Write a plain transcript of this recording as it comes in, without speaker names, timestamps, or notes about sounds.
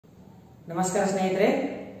ನಮಸ್ಕಾರ ಸ್ನೇಹಿತರೆ,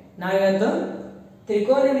 ನಾವಿವತ್ತು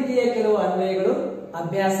ತ್ರಿಕೋನಮಿತಿಯ ಕೆಲವು ಅನ್ವಯಗಳು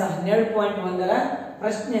ಅಭ್ಯಾಸ 12.1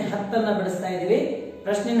 ಪ್ರಶ್ನೆ 10 ಅನ್ನು ಬಿಡಿಸ್ತಾ ಇದ್ದೀವಿ.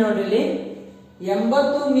 ಪ್ರಶ್ನೆ ನೋಡ್ರಿ,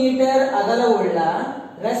 80 ಮೀಟರ್ ಅಗಲವುಳ್ಳ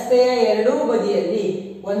ರಸ್ತೆಯ ಎರಡೂ ಬದಿಯಲ್ಲಿ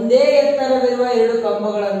ಒಂದೇ ಎತ್ತರವಿರುವ ಎರಡು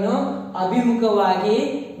ಕಂಬಗಳನ್ನು ಅಭಿಮುಖವಾಗಿ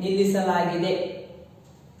ನಿಲ್ಲಿಸಲಾಗಿದೆ.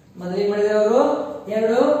 ಮೊದಲಿಗೆ ಮಾಡಿದವರು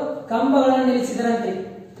ಎರಡು ಕಂಬಗಳನ್ನು ನಿಲ್ಲಿಸಿದರಂತೆ.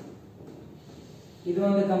 ಇದು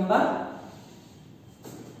ಒಂದು ಕಂಬ,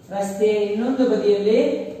 ರಸ್ತೆಯ ಇನ್ನೊಂದು ಬದಿಯಲ್ಲಿ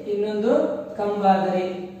ಇನ್ನೊಂದು ಕಂಬ. ಆದರೆ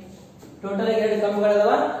ಟೋಟಲ್ ಎರಡು ಕಂಬಗಳದವ.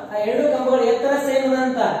 ಆ ಎರಡು ಕಂಬಗಳ ಎತ್ತರ ಸೇಮ್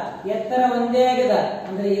ಅಂತ, ಎತ್ತರ ಒಂದೇ ಆಗಿದೆ.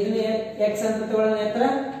 ಅಂದ್ರೆ ಇದನ್ನು ಎಕ್ಸ್ ಅಂತ ತಗೊಳ್ಳೋಣ ಎತ್ತರ,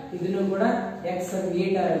 ಇದನ್ನು ಕೂಡ ಎಕ್ಸ್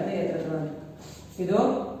ಮೀಟರ್ ಅಂತ ಎತ್ತರ ತಗೊಳ್ಳೋಣ. ಇದು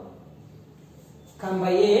ಕಂಬ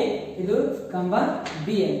ಎ, ಇದು ಕಂಬ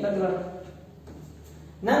ಬಿ ಅಂತ ತಗೊಳ್ಳೋಣ.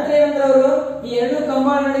 ನಂತರ ಏನಂದ್ರೆ ಅವರು ಈ ಎರಡು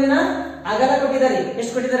ಕಂಬಗಳ ನಡುವಿನ ಅಗಲ ಕೊಟ್ಟಿದ್ದಾರೆ.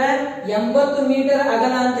 ಎಷ್ಟು ಕೊಟ್ಟಿದ್ದಾರೆ? 80 ಮೀಟರ್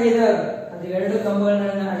ಅಗಲ ಅಂತ ಹೇಳಿದ್ದಾರೆ. ಅಂದ್ರೆ ಎರಡು ಕಂಬಗಳ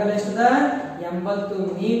ನಡುವಿನ ಅಗಲ ಎಷ್ಟದ? 80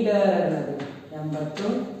 ಮೀಟರ್.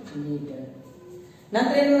 80 ಮೀಟರ್.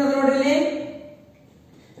 ನಂತರ ಏನು ನೋಡ್ರಿ,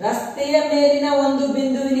 ರಸ್ತೆಯ ಮೇಲಿನ ಒಂದು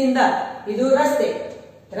ಬಿಂದುವಿನಿಂದ, ಇದು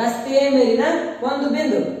ರಸ್ತೆಯ ಮೇಲಿನ ಒಂದು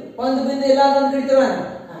ಬಿಂದು ಎಲ್ಲಾದ್ರೂ ಕಡಿತೀವ.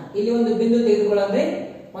 ಇಲ್ಲಿ ಒಂದು ಬಿಂದು ತೆಗೆದುಕೊಳ್ಳಂದ್ರೆ,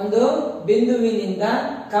 ಒಂದು ಬಿಂದುವಿನಿಂದ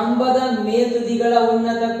ಕಂಬದ ಮೇಲ್ತುದಿಗಳ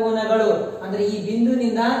ಉನ್ನತ ಕೋನಗಳು. ಅಂದ್ರೆ ಈ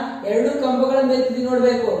ಬಿಂದುವಿನಿಂದ ಎರಡು ಕಂಬಗಳ ಮೇಲ್ತುದಿ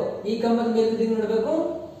ನೋಡ್ಬೇಕು. ಈ ಕಂಬದ ಮೇಲ್ತುದಿ ನೋಡ್ಬೇಕು,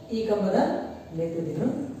 ಈ ಕಂಬದ ಮೇಲ್ತುದಿನು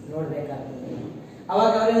ನೋಡ್ಬೇಕಾಗ್ತದೆ.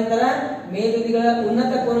 ಅವಾಗ ಅವ್ರೇನಂತಾರ, ಮೇಲ್ತುದಿಗಳ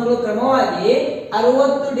ಉನ್ನತ ಕೋನಗಳು ಕ್ರಮವಾಗಿ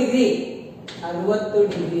 60 ಡಿಗ್ರಿ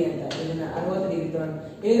ಅಂತ. ಇದನ್ನ 60 ಡಿಗ್ರಿ ತಗೊಂಡು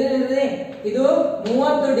ಇದು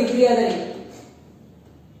 30 ಡಿಗ್ರಿ ಅದ.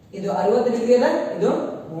 ಇದು 60 ಡಿಗ್ರಿ ಅದ, ಇದು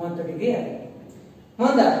 30 ಡಿಗ್ರಿ ಅದ.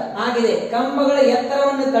 ಮುಂದ ಆಗಿದೆ, ಕಂಬಗಳ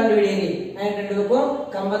ಎತ್ತರವನ್ನು ಕಂಡುಹಿಡಿಯಿರಿ. ಕಂಡುಹಿಡಬೇಕು,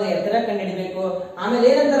 ಕಂಬದ ಎತ್ತರ ಕಂಡುಹಿಡಿಬೇಕು. ಆಮೇಲೆ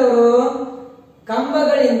ಏನಂತಾರೆ ಅವರು,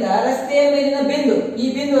 ಕಂಬಗಳಿಂದ ರಸ್ತೆಯ ಮೇಲಿನ ಬಿಂದು, ಈ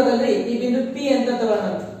ಬಿಂದು ಅದಲ್ರಿ, ಈ ಬಿಂದು ಪಿ ಅಂತ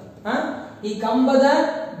ತಗೊಳ್ಳೋಣ. ಈ ಕಂಬದ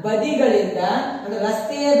ಬದಿಗಳಿಂದ, ಅಂದ್ರೆ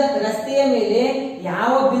ರಸ್ತೆಯ ಮೇಲೆ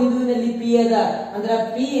ಯಾವ ಬಿಂದುವಿನಲ್ಲಿ ಪಿ ಅದ, ಅಂದ್ರೆ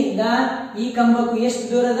ಪಿ ಇಂದ ಈ ಕಂಬಕ್ಕೂ ಎಷ್ಟು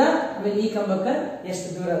ದೂರ ಅದ, ಆಮೇಲೆ ಈ ಕಂಬಕ್ಕ ಎಷ್ಟು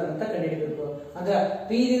ದೂರ ಅದ ಅಂತ ಕಂಡುಹಿಡಬೇಕು. ಅಂದ್ರ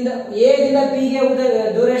ಪಿ ದಿಂದ ಎ ದಿಂದ ಬಿ ಗೆ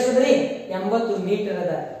ದೂರ ಎಷ್ಟದ್ರಿ? 80 ಮೀಟರ್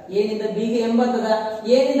ಅದ. ಎ ನಿಂದ ಬಿ ಗೆ 80 ಅದ.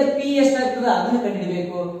 ಎ ನಿಂದ ಪಿ ಎಷ್ಟಾಗ್ತದ ಅದನ್ನ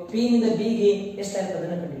ಕಂಡುಹಿಡಬೇಕು. ಪಿ ನಿಂದ ಬಿ ಗೆ ಎಷ್ಟಾಗ್ತದ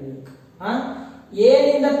ಅದನ್ನ ಕಂಡುಹಿಡಬೇಕು. ಎ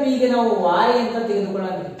ನಿಂದ ಪಿ ಗೆ ನಾವು ವಾಯ್ ಅಂತ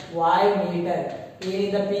ತೆಗೆದುಕೊಳ್ಳೋಣ. Y metre. ಎ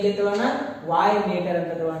ನಿಂದ ಪಿ ಗೆ ತಗೋಣ, ವಾಯ್ ಮೀಟರ್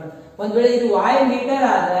ಅಂತ ತಗೋಣ. ಒಂದ್ ವೇಳೆ ಇದು ವಾಯ್ ಮೀಟರ್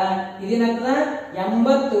ಆದ, ಇದೇನಾಗ್ತದ?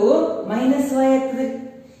 80 ಮೈನಸ್ ವಾಯ್ ಆಗ್ತದೆ.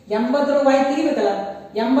 80 ವಾಯ್ ತೆಗಿಬೇಕಲ್ಲ,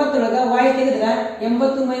 80 ವಾಯ್ ತೆಗೆದ್ರ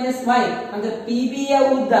 80 ಮೈನಸ್ ವಾಯ್ ಅಂದ್ರೆ ಪಿ ಬಿ ಯ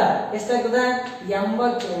ಉದ್ದ ಎಷ್ಟಾಗ್ತದ?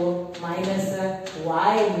 80 ಮೈನಸ್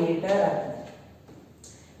ವಾಯ್ ಮೀಟರ್ ಆಗ್ತದೆ.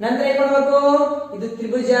 ನಂತರ ಏನ್ ಮಾಡ್ಬೇಕು, ಇದು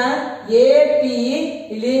ತ್ರಿಭುಜ ಎ ಪಿ,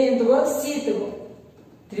 ಇಲ್ಲಿ ತಗೋ ಸಿ ತಗೋ,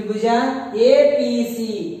 ತ್ರಿಭುಜ ಎ ಪಿ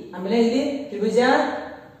ಸಿ. ಆಮೇಲೆ ಇಲ್ಲಿ ತ್ರಿಭುಜ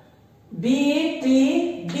ಬಿ ಪಿ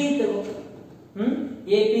ಡಿ ತಗೋ.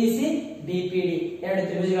 A P C B P D ಎರಡು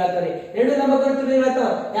ತ್ರಿಭುಜಗಳಾಗ್ತವೆ. ಎರಡು ಲಂಬಕೋನ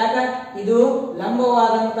ತ್ರಿಭುಜಗಳಾಗ್ತವೆ. ಯಾಕ? ಇದು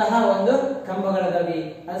ಲಂಬವಾದಂತಹ ಒಂದು ಕಂಬಗಳದವಿ,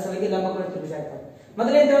 ಅದ್ರ ಸಲುವಾಗಿ ಲಂಬಕೋನ ತ್ರಿಭುಜ ಆಗ್ತವೆ.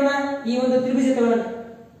 ಮೊದಲೇ ತಗೋಣ, ಈ ಒಂದು ತ್ರಿಭುಜ ತಗೋಣ.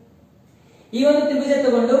 ಈ ಒಂದು ತ್ರಿಭುಜ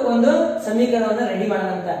ತಗೊಂಡು ಒಂದು ಸಮೀಕರಣವನ್ನು ರೆಡಿ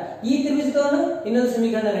ಮಾಡೋಣಂತ. ಈ ತ್ರಿಭುಜ ತಗೊಂಡು ಇನ್ನೊಂದು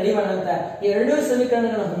ಸಮೀಕರಣ ರೆಡಿ ಮಾಡೋಣಂತ. ಈ ಎರಡೂ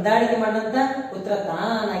ಸಮೀಕರಣಗಳನ್ನು ಹೊಂದಾಣಿಕೆ ಮಾಡೋಣಂತ ಉತ್ತರ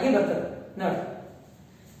ತಾನಾಗಿ ಬರ್ತದೆ. ನೋಡಿ,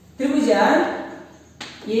 ತ್ರಿಭುಜ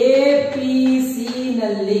ಎಪಿಸಿ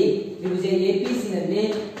ನಲ್ಲಿ, ತ್ರಿಭುಜ ಎಪಿಸಿ ನಲ್ಲಿ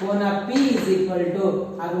ಕೋನ P is equal to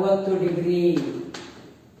 60 degree.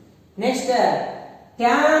 Next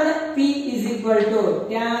tan P is equal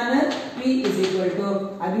to,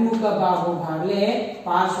 ಅಭಿಮುಖ ಬಾಹು ಭಾಗಲೆ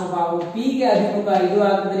ಪಾರ್ಶ್ವ ಬಾಹು. ಪಿ ಗೆ ಅಭಿಮುಖ ಇದು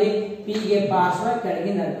ಆಗ್ತದ್ರಿ, ಪಿ ಗೆ ಪಾರ್ಶ್ವ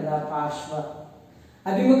ಕೆಳಗಿನ ಇರ್ತದ ಪಾರ್ಶ್ವ.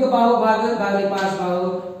 ಅಭಿಮುಖ ಬಾಹು ಭಾಗಲೆ ಪಾರ್ಶ್ವ ಬಾಹು.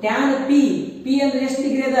 ಟ್ಯಾನ್ ಪಿ, ಪಿ ಅಂದ್ರೆ ಎಷ್ಟು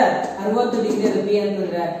ಡಿಗ್ರಿ ಅದ? 60 ಡಿಗ್ರಿ ಅದ. ಪಿ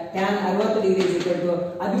ಅಂತಂದ್ರೆ tan 60 degree is equal to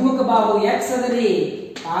ಅಭಿಮುಖ ಬಾಹು ಎಕ್ಸ್ ಅದರಿ,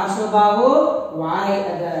 ಪಾರ್ಶ್ವ ಬಾಹು ವಾಯ್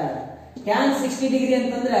ಅದ. ಟ್ಯಾನ್ 60 ಡಿಗ್ರಿ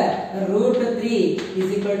ಅಂತಂದ್ರೆ √3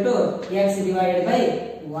 is equal to X divided by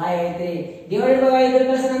Y ಐತ್ರಿ. ಡಿವೈಡೆಡ್ ಬೈ ವಾಯ್ ಇದ್ರೆ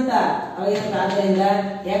ಕಳ್ಸನಂತ ಅವಾಗ, ಆದ್ದರಿಂದ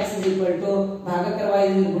X is equal to ಭಾಗಕರ Y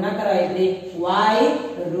ಗುಣಾಕಾರ ಐತ್ರಿ, ವಾಯ್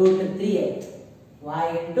 √3 ಐತಿ.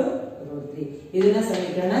 Y into √3. ಇದನ್ನ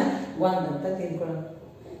ಸಮೀಕರಣ 1 ಅಂತ ತಿಳ್ಕೊಳ್ಳೋಣ.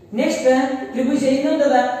 ನೆಕ್ಸ್ಟ್ ತ್ರಿಭುಜ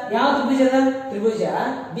ಇನ್ನೊಂದದ. ಯಾವ ತ್ರಿಭುಜ ಅದ? ತ್ರಿಭುಜ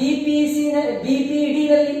ಬಿಪಿಸಿ ಬಿಪಿಡಿ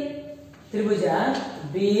ನಲ್ಲಿ, ತ್ರಿಭುಜ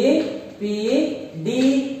ಬಿಪಿಡಿ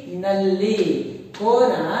ನಲ್ಲಿ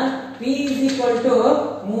ಕೋನ P is equal to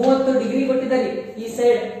 30 degree ಕೊಟ್ಟಿದ್ದಾರೆ ಈ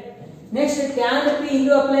ಸೈಡ್. ನೆಕ್ಸ್ಟ್ ಟ್ಯಾನ್ ಪಿ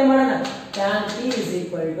ಇಲ್ಲೂ ಅಪ್ಲೈ ಮಾಡೋಣ. Tan P is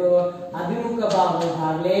equal to ಅಭಿಮುಖ ಬಾಹು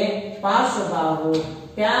ಭಾಗಲೆ ಪಾರ್ಶ್ವ ಬಾಹು.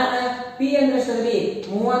 ಟ್ಯಾನ್ ಪಿ ಅಂದ್ರೆ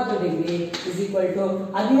 30 ಡಿಗ್ರಿ ಇಸ್ ಈಕ್ವಲ್ ಟು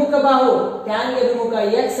ಅಭಿಮುಖ ಬಾಹು, ಟ್ಯಾನ್ ಗೆ ಅಭಿಮುಖ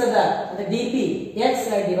ಎಕ್ಸ್ ಅದ, ಅಂದ್ರೆ D P X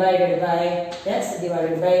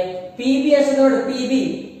divided by P B ಅಷ್ಟು ನೋಡಿ, ಪಿ ಬಿ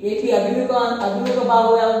AP ಅಭಿಮುಖ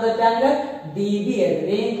ಭಾಗವು ಯಾವ್ದಪ್ಪ ಅಂದ್ರೆ DB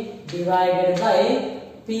ಅಲ್ರಿ ಡಿವೈಡೆಡ್ ಬೈ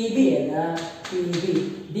PB ಅದ PB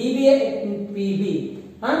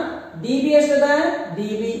DB ಎಷ್ಟದ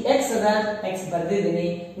DB x ಅದ x ಬರ್ದಿದ್ದೀನಿ.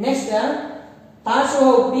 ನೆಕ್ಸ್ಟ್ ಪಾರ್ಶ್ವ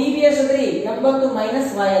PB ಎಷ್ಟದ್ರಿ 80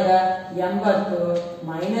 ಮೈನಸ್ y ಅದ 80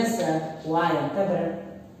 ಮೈನಸ್ y ಅಂತ ಬರೋಣ.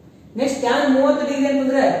 ನೆಕ್ಸ್ಟ್ tan 30 ಡಿಗ್ರಿ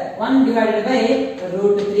ಅಂತಂದ್ರೆ 1 divided by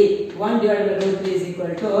 √3 1 divided by √3 is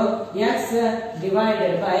equal to x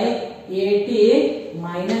divided by 80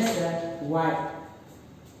 minus y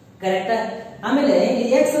correct. ಆಮೇಲೆ ಈ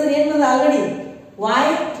x ಅಂದ್ರೆ ಏನ್ ಬಂದ ಆಲ್ರೆಡಿ y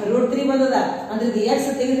 √3 ಬಂದದ ಅಂದ್ರೆ ಇದು x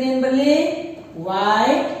ತೆಗೆದ್ರೆ ಏನ್ ಬರಲಿ y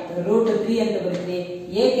 √3 ಅಂತ ಬರುತ್ತೆ.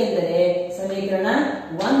 ಏಕೆಂದರೆ ಸಮೀಕರಣ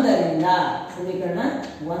 1ರಿಂದ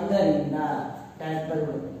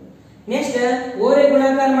ಬರ್ಬೋದು. ನೆಕ್ಸ್ಟ್ ಓರೆ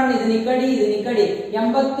ಗುಣಾಕಾರ ಮಾಡಿ ಇದನ್ನ ಈ ಕಡೆ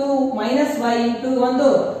 80 minus y into 1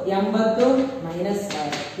 80 minus y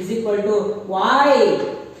is equal to y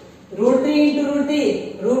 √3 into √9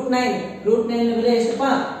 √9 ನ ಬೆಲೆ ಎಷ್ಟಪ್ಪ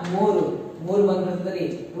 3 ಬಂದ್ಬಿಡ್ತದೆ.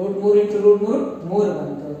 √3 ಇಂಟು √3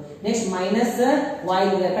 ಬಂತು. ನೆಕ್ಸ್ಟ್ ಮೈನಸ್ y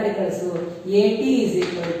ನ ಕಡೆ ಕಳಿಸು 80 is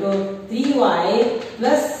equal to 3y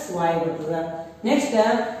plus y ಬರ್ತದ. Next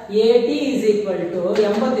 80 is equal to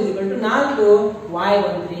 80 is equal to 4y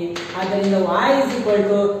ಬಂತ್ರಿ. ಆದ್ದರಿಂದ y is equal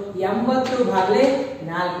to 80 ಭಾಗಲೆ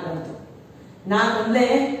 4 ಬಂತು. 4 ಅಂದ್ರೆ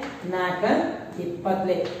 4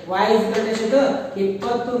 20 y is equal to ಎಷ್ಟು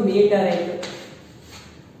 20 ಮೀಟರ್ ಆಯ್ತು.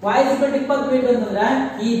 y is equal to 20 metre ಅಂತಂದ್ರೆ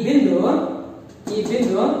ಈ ಬಿಂದು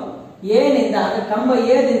A ನಿಂದ ಅಂದ್ರೆ ಕಂಬ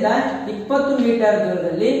A ದಿಂದ 20 ಮೀಟರ್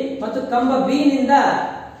ದೂರದಲ್ಲಿ ಮತ್ತು ಕಂಬ B ನಿಂದ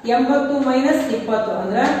 80 ಮೈನಸ್ 20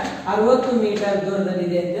 ಅಂದ್ರೆ 60 ಮೀಟರ್ ದೂರದಲ್ಲಿ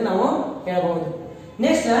ಇದೆ ಅಂತ ನಾವು ಹೇಳಬಹುದು.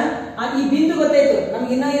 ನೆಕ್ಸ್ಟ್ ಈ ಬಿಂದು ಗೊತ್ತಾಯ್ತು.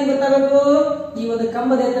 ನಮ್ಗೆ ಇನ್ನ ಏನ್ ಗೊತ್ತಾಗಬೇಕು? ಈ ಒಂದು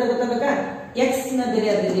ಕಂಬದ ಎತ್ತರ ಗೊತ್ತಾಗಬೇಕಾ? x ನ ಬೆಲೆ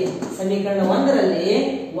ಅದರಲ್ಲಿ ಸಮೀಕರಣ 1ರಲ್ಲಿ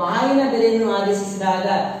y ನ ಬೆಲೆಯನ್ನು ಆದೇಶಿಸಿದಾಗ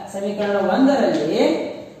ಸಮೀಕರಣ 1ರಲ್ಲಿ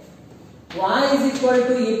y is equal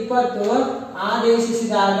to 20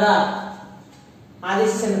 ಆದೇಶಿಸಿದಾಗ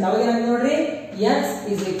ಅವಾಗ ಏನಾಗುತ್ತೆ ನೋಡ್ರಿ x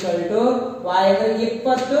is equal to y ಅಂದ್ರೆ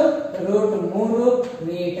 20 √3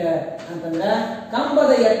 ಮೀಟರ್ ಅಂತಂದ್ರ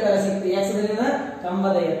ಕಂಬದ ಎತ್ತರ ಸಿಕ್ತು. x ಅಂದ್ರೆ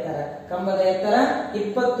ಕಂಬದ ಎತ್ತರ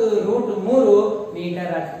 20 √3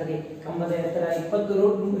 ಮೀಟರ್ ಆಗ್ತದೆ. ಕಂಬದ ಎತ್ತರ 20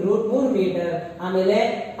 √3 ಮೀಟರ್. ಆಮೇಲೆ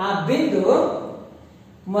ಆ ಬಿಂದು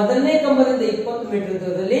ಮೊದಲನೇ ಕಂಬದಿಂದ 20 ಮೀಟರ್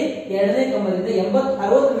ದೂರದಲ್ಲಿ, ಎರಡನೇ ಕಂಬದಿಂದ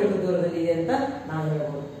 60 ಮೀಟರ್ ದೂರದಲ್ಲಿ ಇದೆ ಅಂತ ನಾವು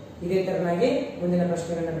ಹೇಳಬಹುದು. ಇದೇ ತರನಾಗಿ ಮುಂದಿನ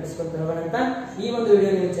ಪ್ರಶ್ನೆಗಳನ್ನ ಬಿಡಿಸ್ಕೊಂಡು ಹೋಗೋಣ ಅಂತ. ಈ ಒಂದು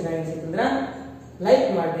ವಿಡಿಯೋ ನೀವು ಚೆನ್ನಾಗಿ ಅನಿಸಿದ್ರೆ ಲೈಕ್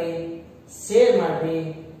ಮಾಡ್ರಿ, ಶೇರ್ ಮಾಡ್ರಿ,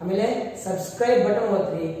 ಆಮೇಲೆ ಸಬ್ಸ್ಕ್ರೈಬ್ ಬಟನ್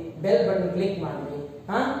ಒತ್ತಿರಿ, ಬೆಲ್ ಬಟನ್ ಕ್ಲಿಕ್ ಮಾಡ್ರಿ.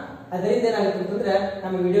 ಅದರಿಂದ ಏನಾಗುತ್ತೆ ಅಂತಂದ್ರೆ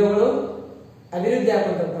ನಮ್ಮ ವಿಡಿಯೋಗಳು ಅಭಿವೃದ್ಧಿ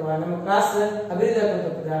ಆಗ್ಕೊಂತ ಹೋಗ್ತಾವ, ನಮ್ಮ ಕ್ಲಾಸ್ ಅಭಿವೃದ್ಧಿ ಆಗ್ಕೊಂತ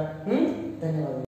ಹೋಗ್ತದ. ಧನ್ಯವಾದ.